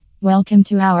Welcome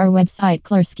to our website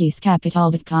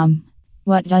klersky'scapital.com.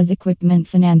 What does equipment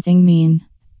financing mean?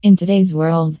 In today's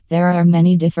world, there are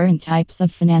many different types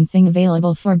of financing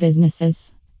available for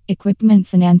businesses. Equipment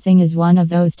financing is one of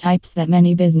those types that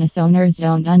many business owners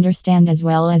don't understand as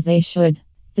well as they should.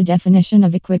 The definition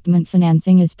of equipment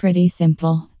financing is pretty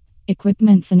simple.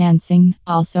 Equipment financing,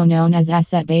 also known as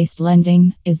asset-based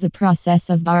lending, is the process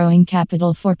of borrowing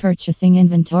capital for purchasing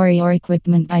inventory or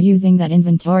equipment by using that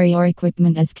inventory or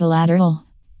equipment as collateral.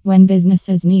 When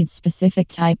businesses need specific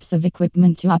types of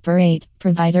equipment to operate,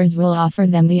 providers will offer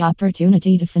them the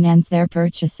opportunity to finance their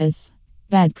purchases.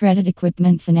 Bad credit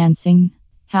equipment financing.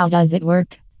 How does it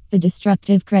work? The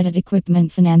destructive credit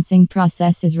equipment financing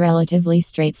process is relatively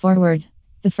straightforward.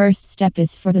 The first step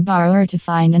is for the borrower to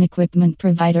find an equipment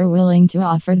provider willing to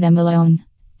offer them a loan.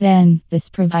 Then, this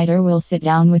provider will sit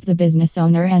down with the business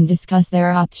owner and discuss their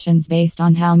options based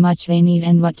on how much they need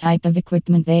and what type of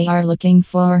equipment they are looking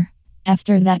for.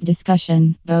 After that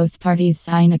discussion, both parties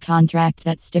sign a contract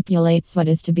that stipulates what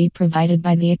is to be provided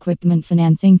by the equipment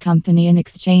financing company in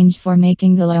exchange for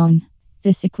making the loan.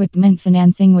 This equipment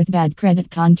financing with bad credit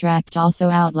contract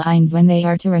also outlines when they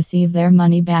are to receive their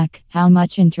money back, how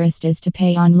much interest is to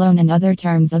pay on loan, and other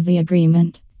terms of the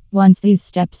agreement. Once these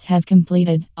steps have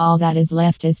completed, all that is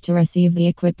left is to receive the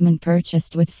equipment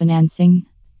purchased with financing.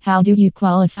 How do you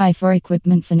qualify for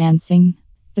equipment financing?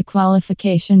 The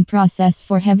qualification process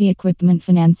for heavy equipment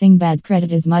financing bad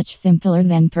credit is much simpler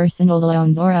than personal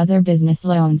loans or other business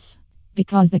loans.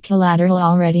 Because the collateral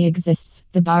already exists,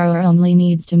 the borrower only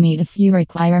needs to meet a few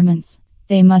requirements.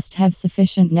 They must have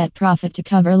sufficient net profit to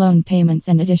cover loan payments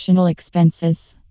and additional expenses.